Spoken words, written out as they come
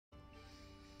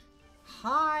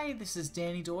Hi, this is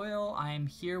Danny Doyle. I'm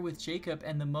here with Jacob,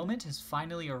 and the moment has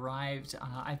finally arrived.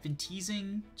 I've been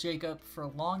teasing Jacob for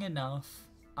long enough.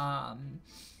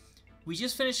 We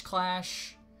just finished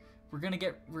Clash. We're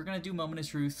gonna do Moment of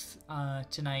Truth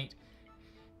tonight.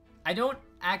 I didn't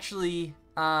actually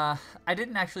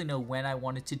know when I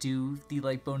wanted to do the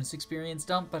bonus experience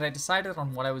dump, but I decided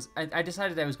on what I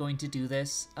decided I was going to do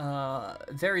this a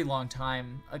very long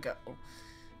time ago.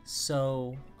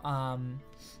 So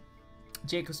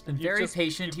Jacob's been very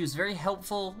patient. He was very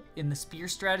helpful in the spear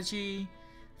strategy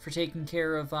for taking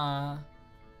care of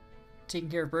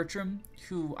Bertram,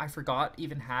 who I forgot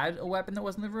even had a weapon that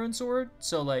wasn't the Ruin Sword.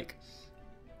 So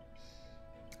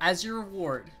as your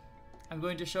reward, I'm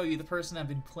going to show you the person I've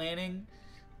been planning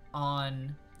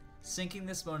on sinking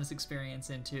this bonus experience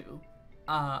into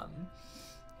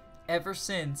ever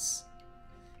since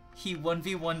he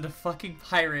 1v1'd a fucking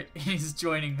pirate in his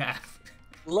joining map.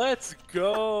 Let's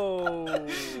go!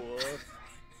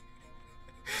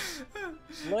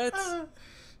 Let's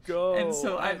go! And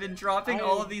so I've been dropping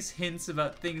all of these hints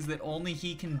about things that only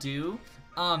he can do.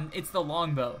 It's the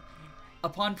longbow.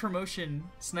 Upon promotion,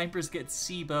 snipers get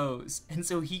C bows, and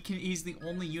so he's the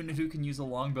only unit who can use a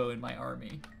longbow in my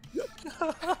army.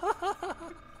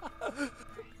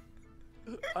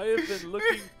 I have been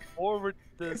looking forward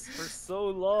to this for so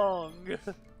long.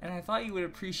 And I thought you would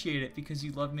appreciate it because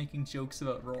you love making jokes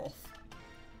about Rolf.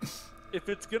 If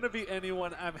it's gonna be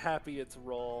anyone, I'm happy it's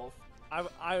Rolf.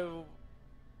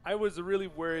 I was really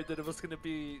worried that it was gonna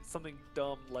be something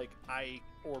dumb like Ike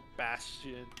or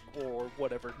Bastion or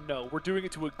whatever. No, we're doing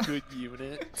it to a good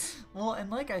unit. Well, and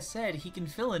like I said, he can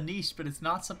fill a niche, but it's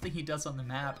not something he does on the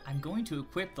map. I'm going to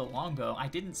equip the longbow. I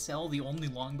didn't sell the only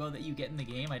longbow that you get in the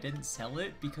game. I didn't sell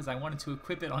it because I wanted to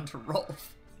equip it onto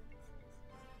Rolf.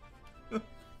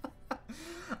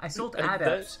 I sold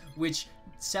Adept, which,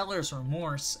 seller's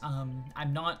remorse,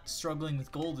 I'm not struggling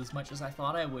with gold as much as I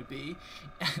thought I would be,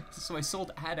 so I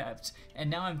sold Adept, and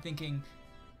now I'm thinking,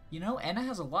 you know, Anna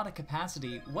has a lot of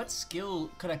capacity. What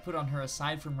skill could I put on her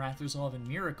aside from Wrath Resolve and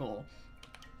Miracle,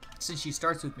 since she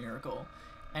starts with Miracle?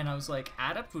 And I was like,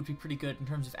 Adept would be pretty good in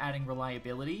terms of adding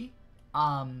reliability,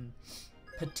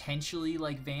 potentially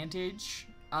Vantage,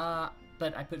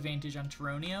 but I put Vantage on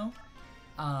Tyronio.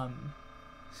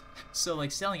 So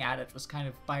selling Adept was kind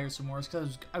of buyer's remorse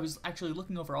because I was actually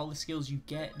looking over all the skills you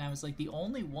get, and I was like, the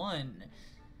only one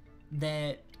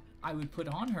that I would put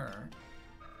on her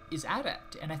is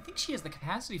Adept, and I think she has the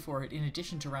capacity for it in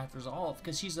addition to Wrath Resolve,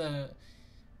 because she's a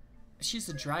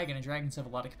dragon, and dragons have a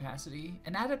lot of capacity.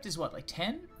 And Adept is what,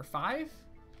 10 or 5?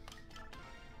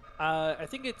 I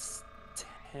think it's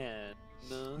 10.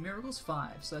 No. Miracle's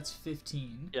 5, so that's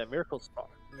 15. Yeah, Miracle's 5.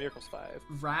 Miracle's 5.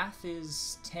 Wrath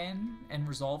is 10, and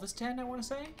Resolve is 10, I want to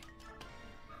say?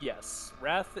 Yes,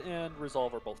 Wrath and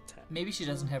Resolve are both 10. Maybe she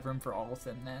doesn't have room for all of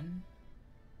them, then.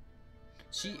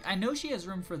 I know she has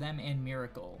room for them and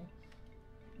Miracle.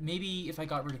 Maybe if I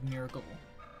got rid of Miracle,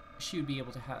 she would be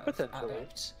able to have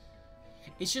Adept.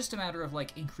 It's just a matter of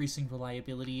increasing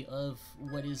reliability of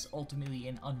what is ultimately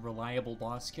an unreliable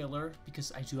boss killer,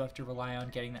 because I do have to rely on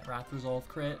getting that Wrath Resolve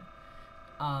crit.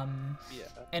 Yeah.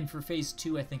 And for phase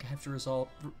 2, I think I have to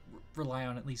rely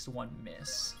on at least one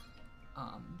miss.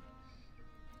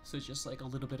 So it's just a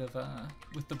little bit of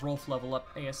with the Rolf level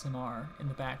up ASMR in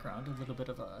the background, a little bit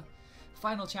of a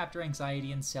final chapter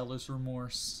anxiety and seller's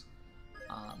remorse.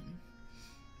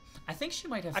 I think she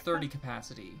might have 30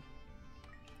 capacity.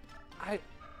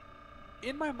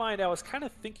 In my mind, I was kind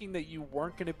of thinking that you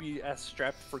weren't going to be as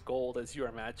strapped for gold as you're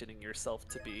imagining yourself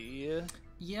to be.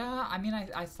 Yeah, I mean,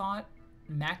 I thought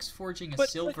max forging a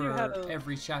silver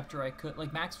every chapter I could.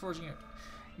 Max forging...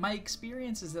 My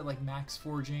experience is that, max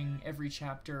forging every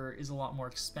chapter is a lot more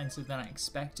expensive than I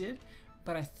expected,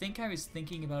 but I think I was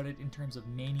thinking about it in terms of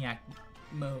Maniac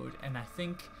mode, and I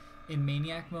think in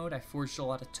Maniac mode I forged a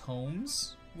lot of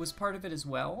tomes was part of it as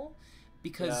well.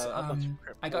 Because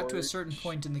I got to a certain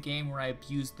point in the game where I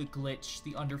abused the glitch,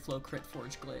 the Underflow Crit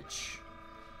Forge glitch.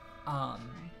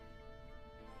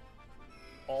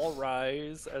 All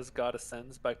rise as God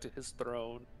ascends back to his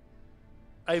throne.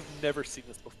 I've never seen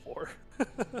this before.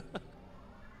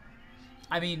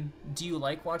 I mean, do you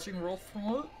like watching Rolf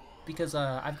promote? Because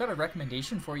I've got a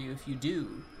recommendation for you if you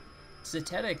do.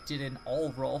 Zetetic did an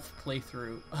all Rolf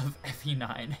playthrough of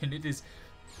FE9, and it is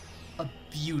a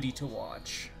beauty to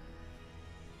watch.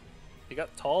 He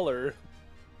got taller.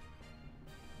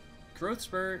 Growth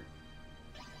spurt.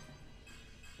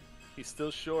 He's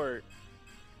still short.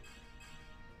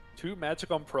 2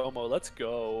 magic on promo. Let's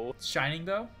go. Shining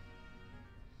Bow.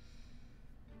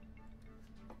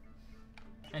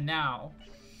 And now,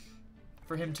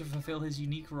 for him to fulfill his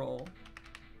unique role,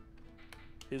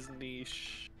 his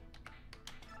niche.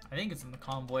 I think it's in the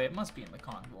convoy. It must be in the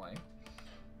convoy.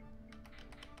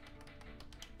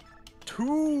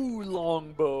 2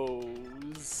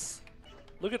 longbows.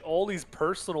 Look at all these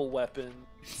personal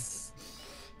weapons.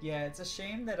 Yeah, it's a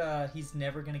shame that he's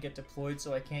never gonna get deployed,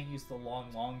 so I can't use the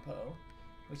longbow,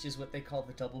 which is what they call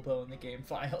the double bow in the game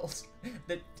files.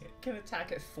 That can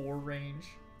attack at 4 range.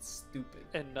 It's stupid.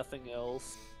 And nothing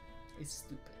else. It's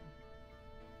stupid.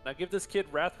 Now give this kid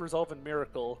Wrath, Resolve, and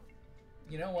Miracle.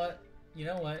 You know what? You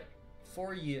know what?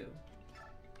 For you.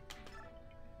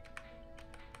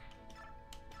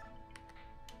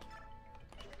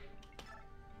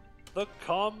 The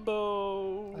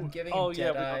combo. I'm giving him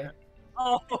Deadeye.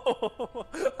 Oh.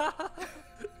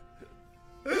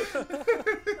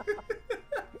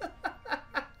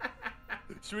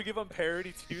 Should we give him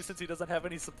parity too, since he doesn't have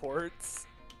any supports?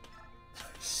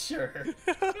 Sure.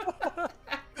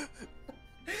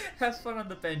 Have fun on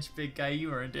the bench, big guy.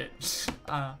 You earned it.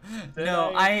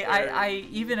 No, I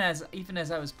even as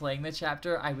I was playing the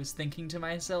chapter, I was thinking to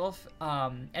myself,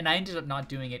 and I ended up not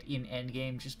doing it in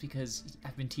endgame just because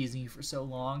I've been teasing you for so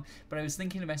long. But I was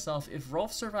thinking to myself, if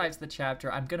Rolf survives the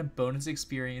chapter, I'm gonna bonus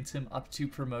experience him up to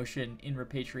promotion in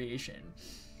repatriation,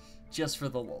 just for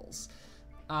the lulz.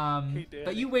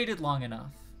 But you waited long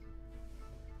enough.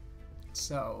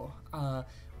 So,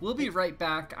 we'll be right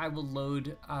back. I will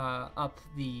load up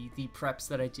the preps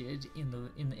that I did in the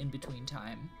in-between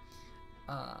time.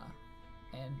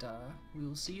 And we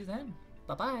will see you then.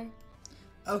 Bye-bye.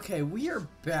 Okay, we are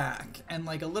back, and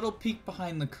like a little peek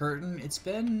behind the curtain, it's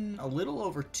been a little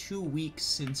over 2 weeks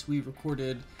since we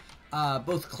recorded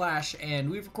both Clash, and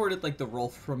we recorded like the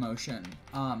Rolf promotion.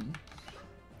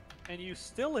 And you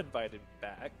still invited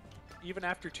back, even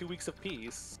after 2 weeks of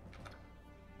peace.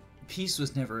 Peace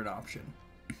was never an option.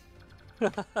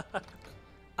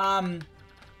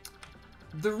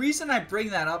 The reason I bring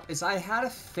that up is I had a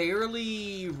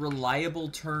fairly reliable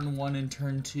turn 1 and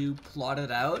turn 2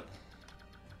 plotted out.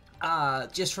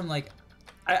 Just from like,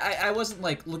 I wasn't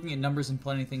like looking at numbers and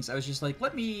planning things. I was just like,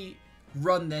 let me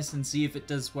run this and see if it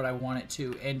does what I want it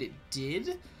to, and it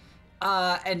did.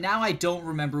 And now I don't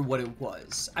remember what it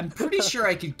was. I'm pretty sure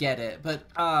I could get it, but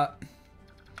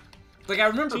like I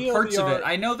remember parts of it.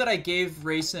 I know that I gave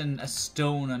Rayson a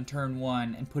stone on turn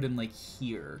 1 and put him like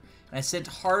here. And I sent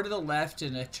Har to the left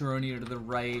and a Tyronia to the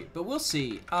right, but we'll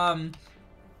see.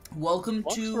 Welcome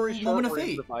to Moment of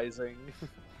Fate. Improvising.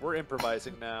 We're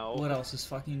improvising now. What else is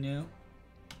fucking new?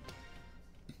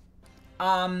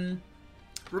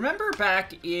 Remember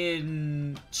back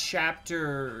in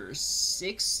chapter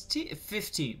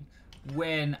 15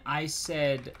 when I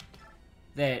said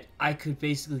that I could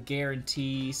basically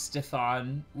guarantee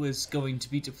Stefan was going to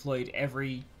be deployed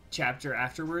every chapter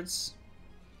afterwards?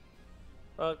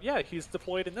 Yeah, he's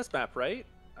deployed in this map, right?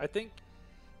 I think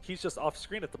he's just off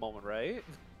screen at the moment, right?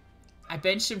 I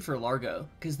benched him for Largo,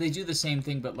 because they do the same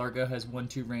thing, but Largo has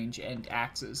 1-2 range and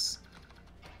axes.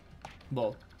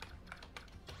 Well,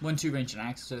 1-2 range and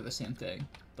axes are the same thing.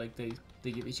 Like, they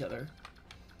give each other.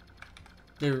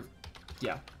 They're...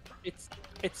 yeah. It's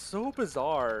so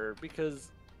bizarre, because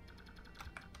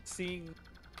seeing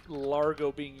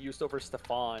Largo being used over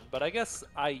Stefan, but I guess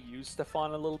I use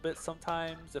Stefan a little bit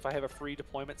sometimes if I have a free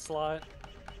deployment slot.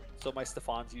 So my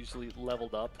Stefan's usually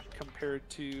leveled up compared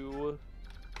to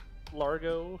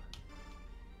Largo.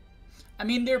 I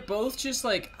mean, they're both just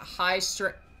like high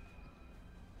strength.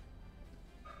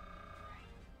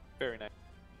 Very nice.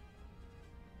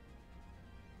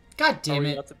 God damn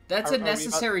it! That's a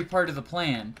necessary part of the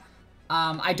plan.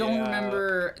 I don't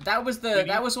remember. That was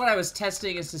what I was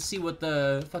testing, is to see what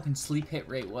the fucking sleep hit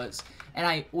rate was, and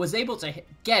I was able to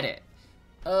get it.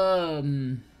 Yeah,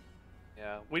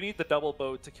 we need the double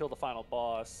bow to kill the final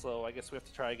boss, so I guess we have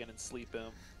to try again and sleep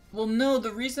him. Well, no,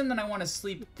 the reason that I want to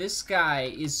sleep this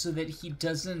guy is so that he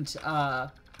doesn't.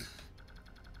 So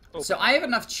I have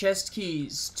enough chest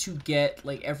keys to get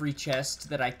like every chest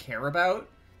that I care about.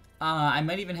 I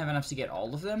might even have enough to get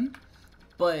all of them,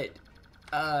 but.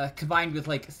 Combined with,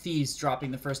 like, thieves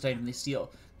dropping the first item they steal.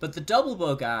 But the double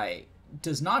bow guy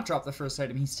does not drop the first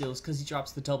item he steals because he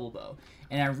drops the double bow.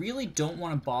 And I really don't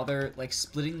want to bother, like,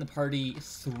 splitting the party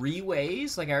 3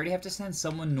 ways. Like, I already have to send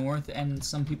someone north and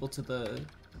some people to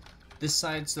this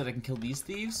side so that I can kill these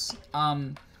thieves.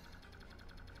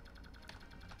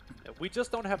 We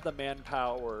just don't have the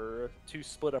manpower to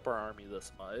split up our army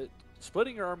this much.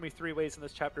 Splitting your army 3 ways in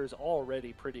this chapter is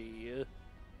already pretty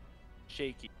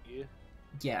shaky.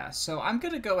 Yeah, so I'm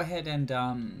gonna go ahead and,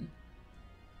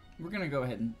 we're gonna go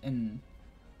ahead and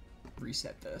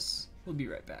reset this. We'll be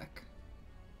right back.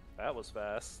 That was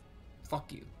fast.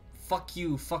 Fuck you. Fuck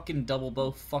you, fucking double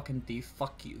bow fucking thief.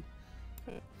 Fuck you.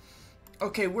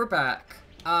 Okay, we're back.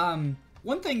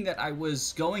 One thing that I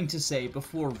was going to say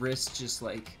before Riss just,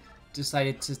 like,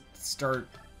 decided to start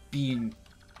being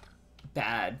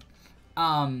bad,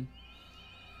 I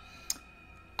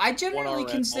generally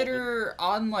consider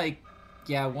on, like,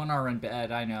 yeah, 1 RN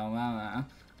bad, I know.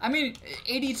 I mean,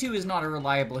 82 is not a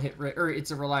reliable hit rate, or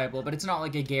it's a reliable, but it's not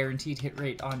like a guaranteed hit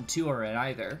rate on 2RN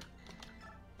either.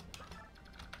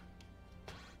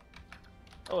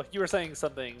 Oh, you were saying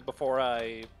something before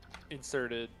I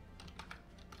inserted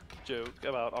joke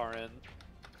about RN.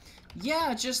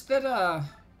 Yeah, just that,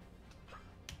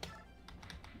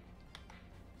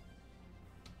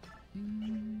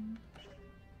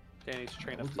 Danny's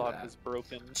train of thought is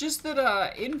broken. Just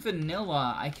that, in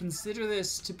vanilla, I consider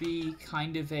this to be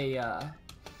kind of a,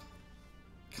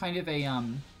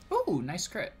 ooh, nice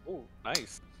crit. Ooh,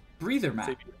 nice. Breather map.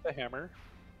 Save you with the hammer.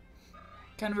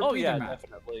 Kind of a breather map.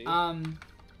 Definitely.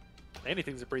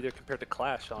 Anything's a breather compared to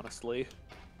Clash, honestly.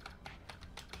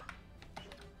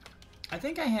 I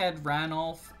think I had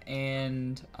Ranulf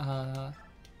and,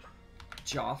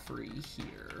 Joffrey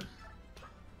here.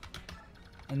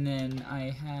 And then I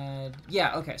had...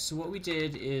 Yeah, okay, so what we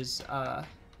did is, does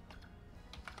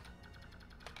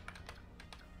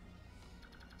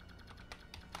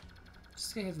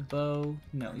this guy have a bow?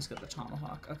 No, he's got the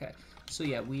tomahawk. Okay, so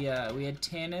yeah, we had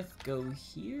Tanith go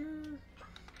here.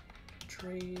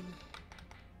 Trade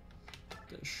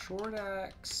the short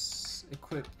axe.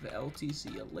 Equip the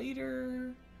LTC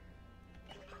later.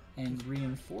 And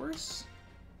reinforce.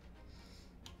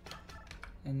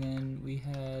 And then we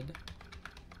had...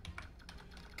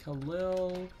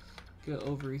 Khalil go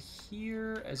over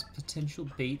here as potential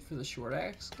bait for the short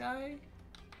axe guy.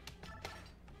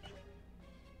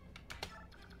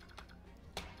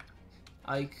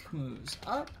 Ike moves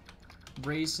up.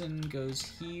 Raisin goes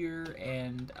here,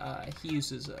 and he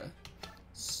uses a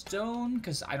stone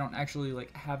because I don't actually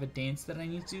like have a dance that I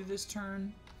need to do this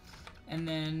turn. And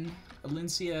then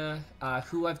Alincia,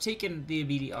 who I've taken the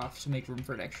immediate off to make room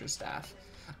for an extra staff.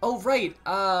 Oh, right.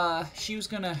 She was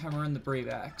gonna hammer in the Brave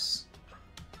Axe.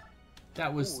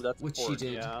 That was what she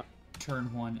did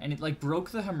turn 1. And it, like, broke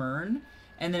the Hammern,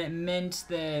 and then it meant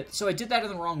that... So I did that in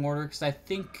the wrong order, because I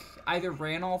think either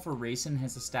Ranulf or Raisin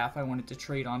has a staff I wanted to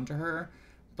trade onto her,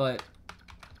 but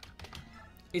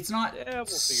it's not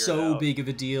so big of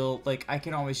a deal. Like, I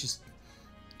can always just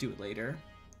do it later.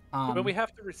 When we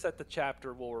have to reset the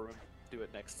chapter, we'll do it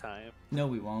next time. No,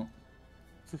 we won't.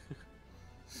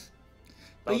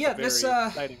 But yeah, this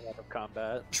exciting run of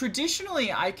combat.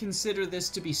 Traditionally, I consider this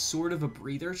to be sort of a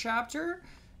breather chapter,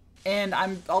 and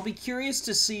I'll be curious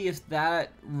to see if that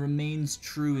remains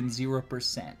true in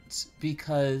 0%,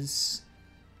 because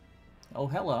oh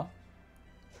hello.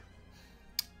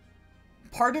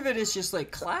 Part of it is just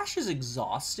like Clash is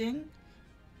exhausting.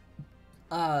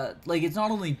 Like it's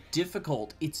not only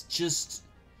difficult, it's just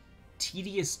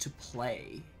tedious to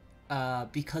play.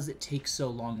 Because it takes so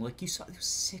long. Like, you saw, it was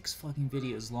 6 fucking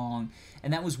videos long,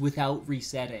 and that was without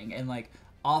resetting, and, like,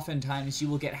 oftentimes you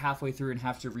will get halfway through and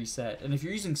have to reset, and if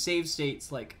you're using save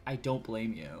states, like, I don't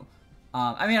blame you.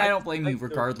 I mean, I don't blame you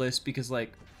regardless, because,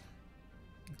 like,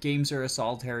 games are a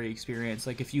solitary experience.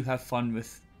 Like, if you have fun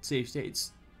with save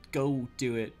states, go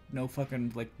do it. No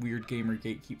fucking, like, weird gamer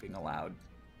gatekeeping allowed.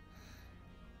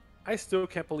 I still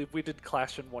can't believe we did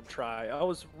Clash in one try. I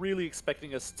was really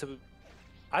expecting us to...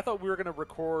 I thought we were going to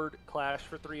record Clash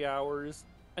for 3 hours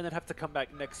and then have to come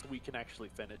back next week and actually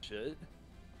finish it.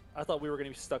 I thought we were going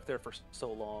to be stuck there for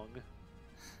so long.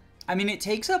 I mean, it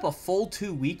takes up a full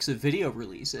 2 weeks of video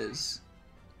releases.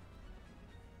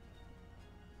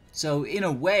 So, in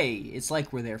a way, it's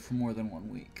like we're there for more than 1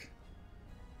 week.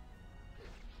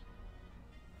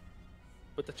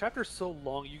 But the chapter's so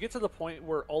long, you get to the point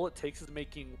where all it takes is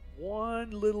making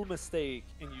one little mistake,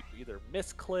 and you either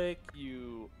misclick,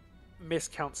 you...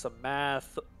 miscount some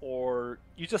math, or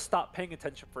you just stop paying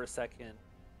attention for a second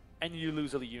and you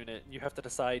lose a unit, and you have to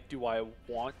decide, do I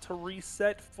want to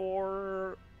reset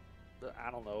for,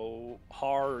 I don't know,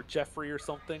 Har or Jeffrey or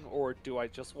something, or do I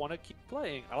just want to keep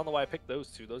playing? I don't know why I picked those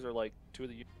two. Those are like 2 of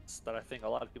the units that I think a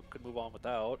lot of people could move on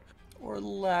without. Or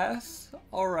less.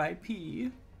 R.I.P.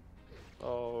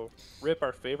 Oh, rip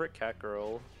our favorite cat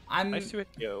girl. Nice to hit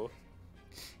you.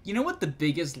 You know what the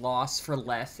biggest loss for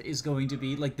Leth is going to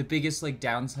be? Like, the biggest, like,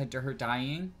 downside to her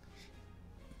dying?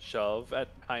 Shove at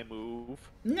high move.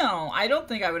 No, I don't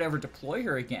think I would ever deploy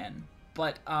her again.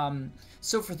 But,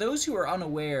 so for those who are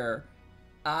unaware,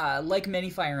 like many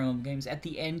Fire Emblem games, at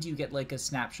the end you get, like, a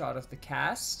snapshot of the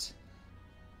cast.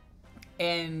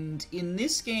 And in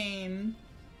this game,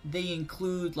 they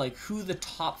include, like, who the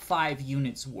top 5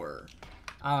 units were.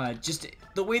 Just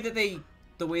the way that they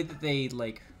the way that they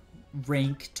like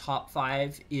rank top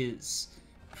 5 is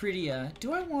pretty.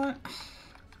 Do I want?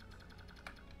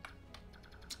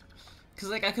 Because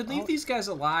like I could leave these guys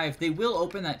alive. They will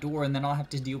open that door, and then I'll have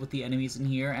to deal with the enemies in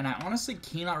here. And I honestly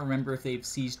cannot remember if they have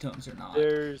siege tomes or not.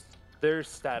 There's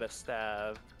status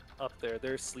stab up there.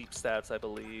 There's sleep stabs, I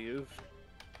believe.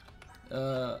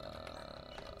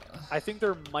 I think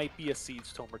there might be a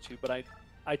siege tome or two, but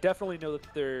I definitely know that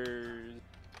there's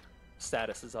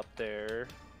status is up there.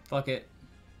 Fuck it.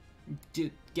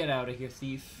 Dude, get out of here,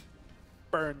 thief.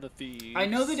 Burn the thieves. I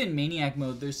know that in Maniac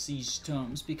mode there's siege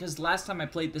tomes, because last time I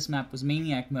played this map was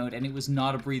Maniac mode, and it was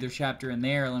not a breather chapter in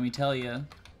there, let me tell you.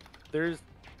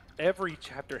 Every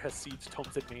chapter has siege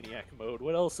tomes in Maniac mode.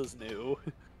 What else is new?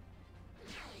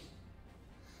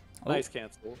 Nice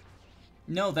cancel.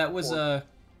 No, that was a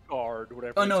guard,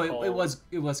 whatever. Oh no,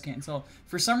 it was cancel.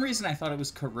 For some reason I thought it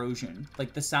was corrosion.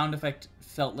 Like the sound effect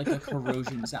felt like a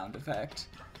corrosion sound effect.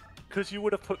 Because you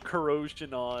would have put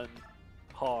corrosion on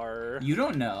Har. You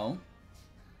don't know.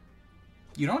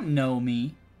 You don't know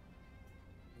me.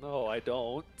 No, I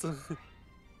don't.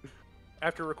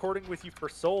 After recording with you for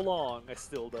so long, I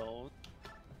still don't.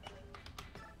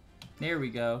 There we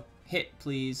go. Hit,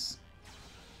 please.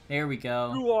 There we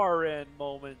go. 2RN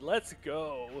moment. Let's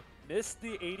go. Missed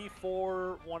the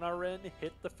 84 1RN,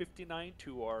 hit the 59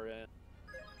 2RN.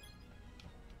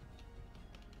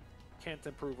 Can't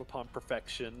improve upon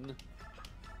perfection.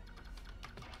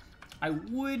 I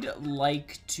would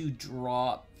like to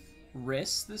drop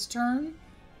Riss this turn.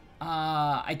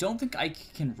 I don't think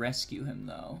Ike can rescue him,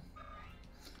 though.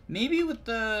 Maybe with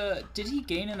the... Did he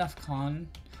gain enough con?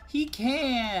 He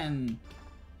can!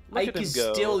 Ike is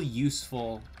still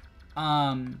useful.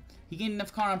 He gained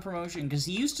enough con on promotion, because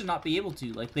he used to not be able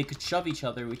to. Like, they could shove each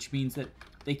other, which means that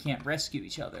they can't rescue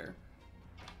each other.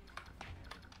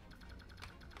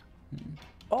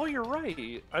 Oh, you're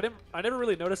right. I never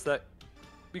really noticed that,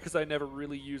 because I never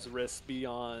really use Riss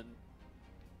beyond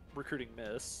recruiting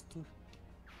Mist.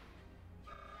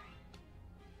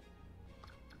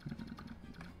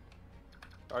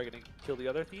 Are you gonna kill the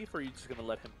other thief, or are you just gonna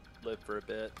let him live for a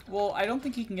bit? Well, I don't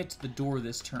think he can get to the door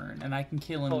this turn, and I can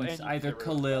kill him with either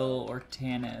Khalil or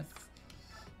Tanith.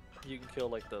 You can kill,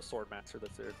 like, the Swordmaster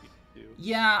that's there if you do.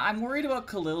 Yeah, I'm worried about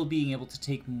Khalil being able to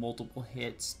take multiple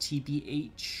hits,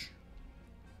 TBH.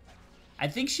 I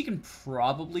think she can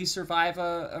probably survive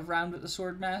a round with the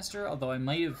Swordmaster, although I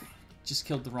might have just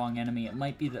killed the wrong enemy. It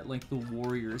might be that, like, the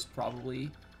warriors probably...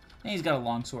 And he's got a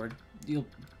longsword.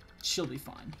 She'll be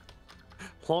fine.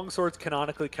 Longswords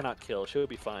canonically cannot kill. She'll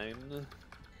be fine.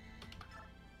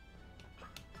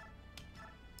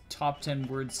 Top 10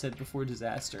 words said before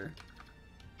disaster.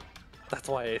 That's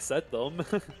why I said them.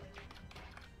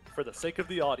 For the sake of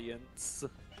the audience.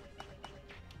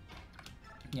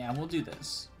 Yeah, we'll do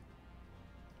this.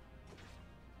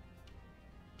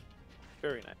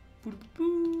 Very nice.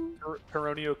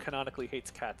 Peronio canonically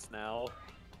hates cats now.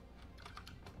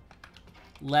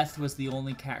 Leth was the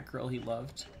only cat girl he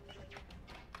loved.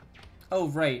 Oh,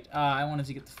 right. I wanted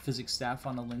to get the physics staff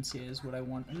on Alencia is what I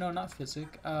want. No, not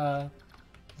physic.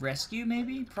 Rescue,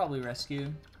 maybe? Probably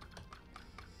rescue.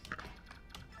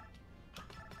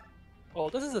 Oh,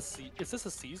 this is is this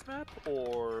a Seas map,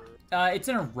 or...? It's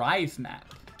an Arrive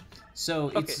map. So,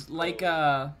 it's like,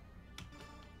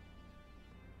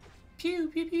 Pew,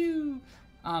 pew, pew!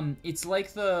 It's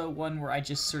like the one where I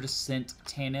just sort of sent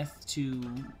Tanith to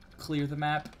clear the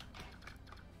map.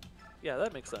 Yeah,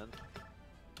 that makes sense.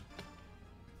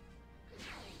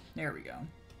 There we go.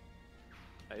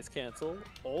 Nice cancel.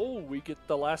 Oh, we get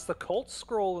the last occult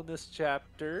scroll in this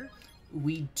chapter.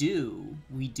 We do.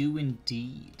 We do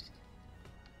indeed.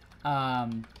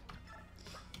 Fucking,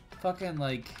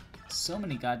 like, so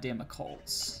many goddamn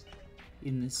occults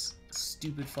in this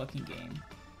stupid fucking game.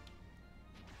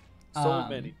 So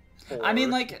many. 4. I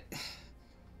mean, like,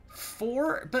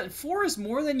 4, but 4 is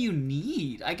more than you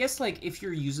need. I guess, like, if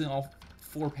you're using all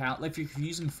 4 if you're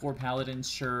using 4 paladins,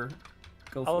 sure.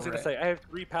 Go for it. I was gonna say, I have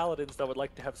 3 paladins that would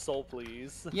like to have soul,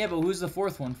 please. Yeah, but who's the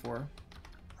 4th one for?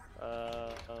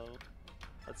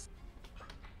 Let's...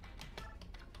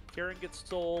 Kieran gets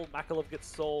soul, Makalov gets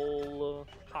soul,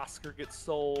 Oscar gets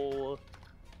soul,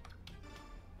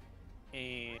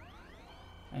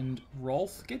 and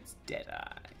Rolf gets Deadeye.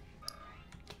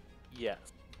 Yes.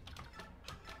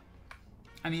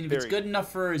 I mean, if it's good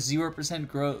enough for 0%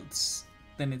 growths,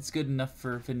 then it's good enough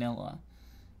for vanilla.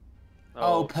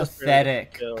 Oh,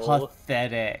 pathetic.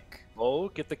 Pathetic. Oh,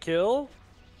 get the kill?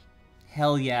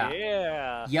 Hell yeah.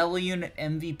 Yeah. Yellow unit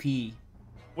MVP.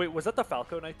 Wait, was that the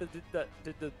Falco Knight that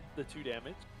did the 2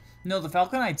 damage? No, the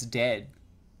Falco Knight's dead.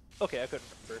 Okay, I couldn't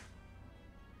remember.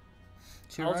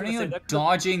 Tyranio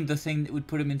dodging the thing that would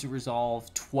put him into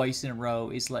resolve twice in a row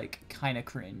is, like, kind of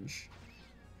cringe.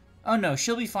 Oh no,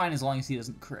 she'll be fine as long as he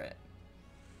doesn't crit.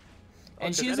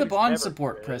 And she has a bond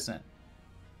support present.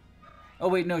 Oh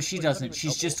wait, no, she doesn't.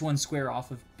 She's just one square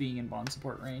off of being in bond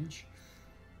support range.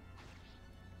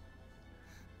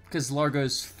 Because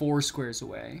Largo's 4 squares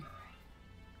away.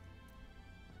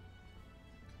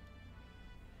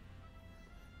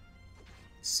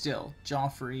 Still,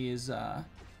 Joffrey is,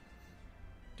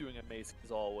 doing amazing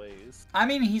as always. I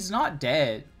mean, he's not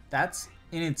dead. That's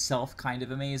in itself kind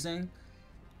of amazing.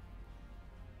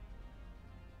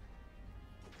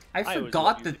 I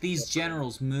forgot that these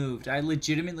generals moved. I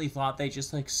legitimately thought they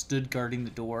just, like, stood guarding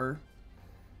the door.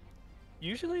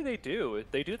 Usually they do.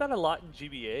 They do that a lot in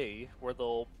GBA, where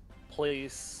they'll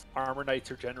place armor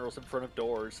knights or generals in front of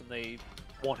doors, and they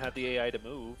won't have the AI to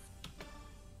move.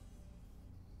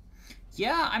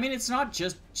 Yeah, I mean, it's not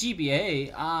just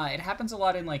GBA. It happens a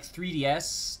lot in, like,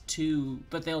 3DS, too,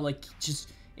 but they'll, like,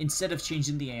 just, instead of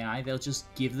changing the AI, they'll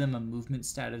just give them a movement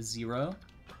stat of 0.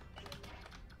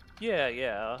 Yeah,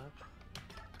 yeah.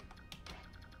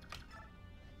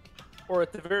 Or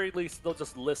at the very least, they'll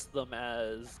just list them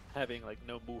as having, like,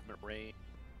 no movement range.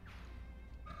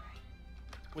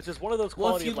 Which is one of those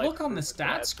quality of life. Well, if you look on the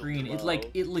stat screen,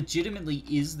 it legitimately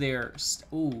is there.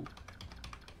 Ooh.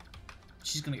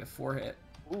 She's gonna get 4 hit.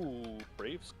 Ooh,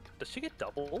 Braves. Does she get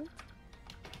doubled?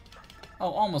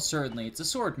 Oh, almost certainly. It's a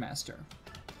sword master.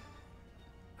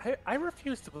 I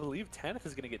refuse to believe Tanith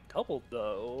is gonna get doubled,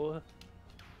 though.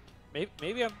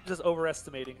 Maybe I'm just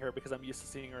overestimating her because I'm used to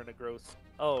seeing her in a gross...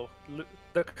 Oh,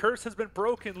 the curse has been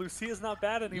broken. Lucia's not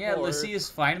bad anymore. Yeah, Lucia's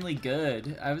finally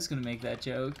good. I was gonna make that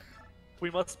joke.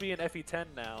 We must be in FE10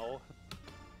 now.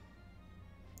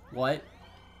 What?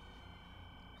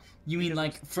 You mean,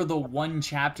 like, for the one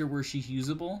chapter where she's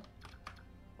usable?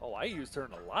 Oh, I used her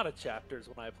in a lot of chapters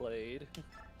when I played.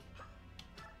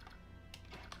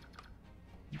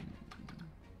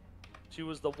 She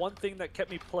was the one thing that kept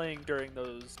me playing during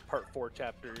those Part 4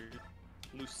 chapters.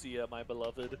 Lucia, my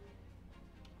beloved.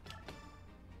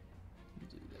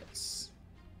 Do this.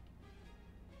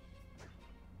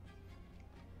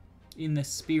 In the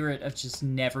spirit of just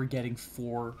never getting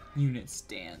 4 units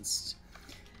danced.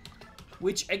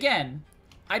 Which, again,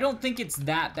 I don't think it's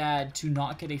that bad to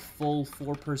not get a full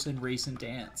 4-person race and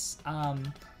dance. I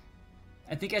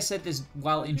think I said this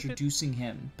while introducing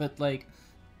him, but, like,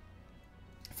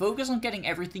 focus on getting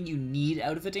everything you need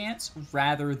out of a dance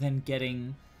rather than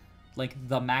getting, like,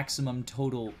 the maximum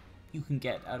total you can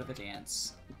get out of a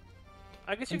dance.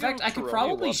 I guess in fact, I could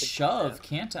probably shove,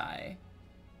 can't I?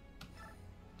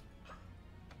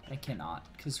 I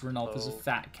cannot, because Renalph is a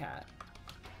fat cat.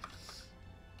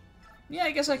 Yeah,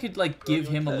 I guess I could, like, give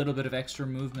him a little bit of extra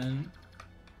movement.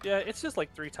 Yeah, it's just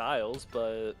like 3 tiles,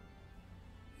 but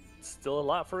still a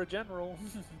lot for a general.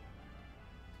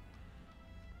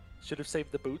 Should have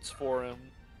saved the boots for him.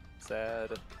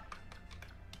 Sad.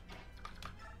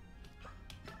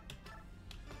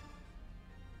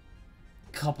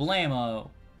 Couple ammo.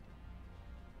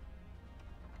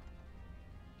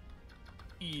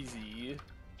 Easy.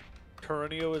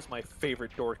 Tyranio is my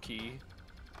favorite door key.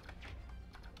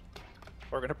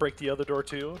 We're gonna break the other door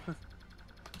too.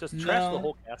 Just trash the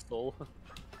whole castle.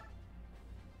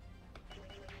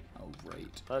 Oh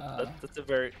right.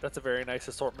 That's a very nice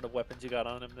assortment of weapons you got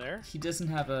on him there. He doesn't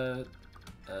have a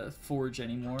forge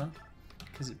anymore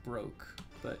because it broke,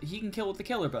 but he can kill with the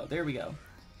killer bow. There we go.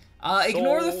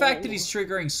 Ignore the fact that he's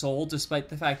triggering soul, despite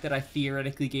the fact that I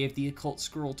theoretically gave the occult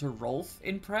scroll to Rolf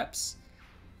in preps.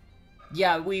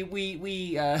 Yeah, we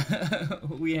went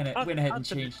ahead and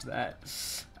changed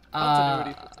that.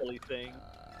 Continuity is a silly thing.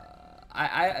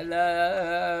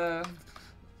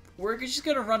 We're just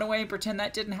gonna run away and pretend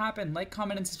that didn't happen. Like,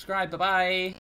 comment, and subscribe. Bye-bye.